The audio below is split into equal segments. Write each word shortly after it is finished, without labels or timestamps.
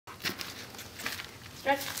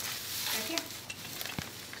Stretch. Back here.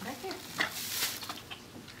 Back here.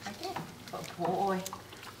 Back here. Oh boy.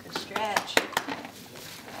 Good stretch.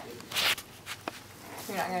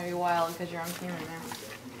 You're not going to be wild because you're on camera now.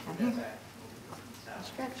 Come here.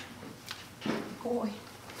 Stretch. Boy.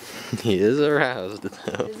 He is aroused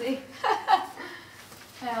though. Is he?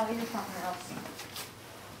 Now we do something else.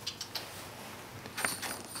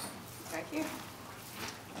 Back here.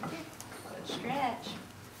 Back here. Good stretch.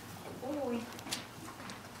 Boy.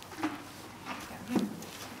 Come here.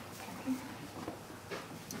 Come here.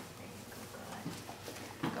 There you go.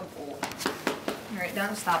 Good. Good boy. Alright,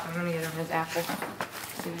 don't stop. I'm going to get him his apple.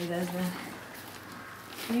 See what he does then.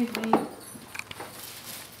 Excuse me.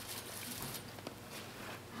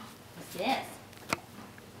 What's this?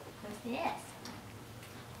 What's this?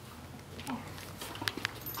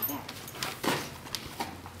 There.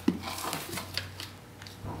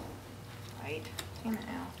 Right. Damn it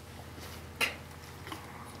now.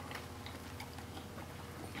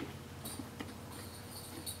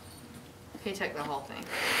 He took the whole thing.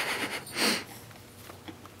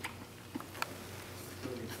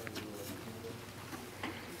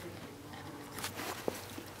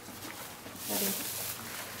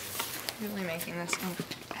 Really making this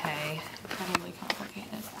okay. Probably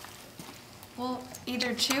complicated. Well,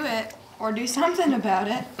 either chew it or do something about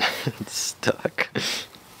it. It's stuck.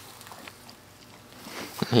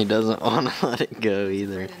 He doesn't want to let it go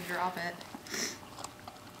either. I didn't drop it.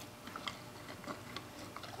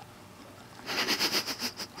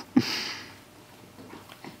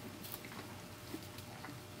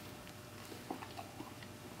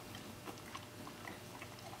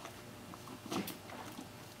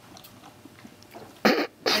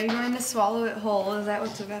 Are you going to swallow it whole? Is that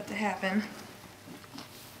what's about to happen?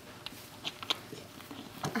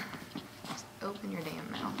 Just open your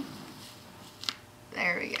damn mouth.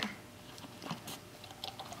 There we go.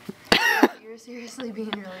 You're seriously being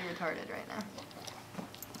really retarded right now.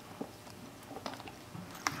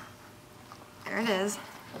 There it is.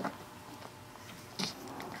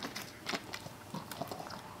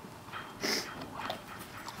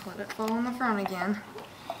 Let it fall in the front again.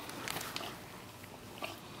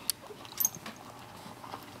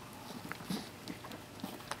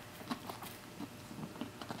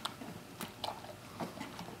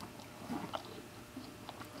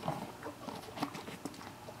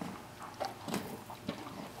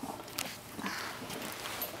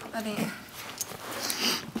 Buddy.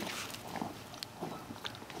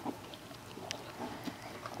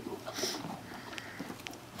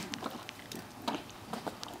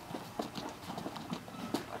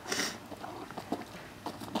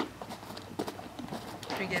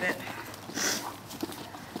 Did we get it?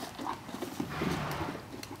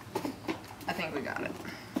 I think we got it.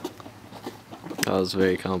 That was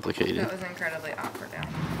very complicated. That was incredibly awkward now.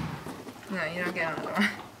 No, you don't get another one.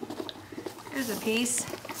 Here's a piece.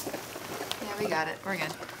 Yeah, we got it. We're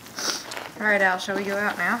good. Alright, Al, shall we go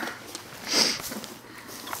out now?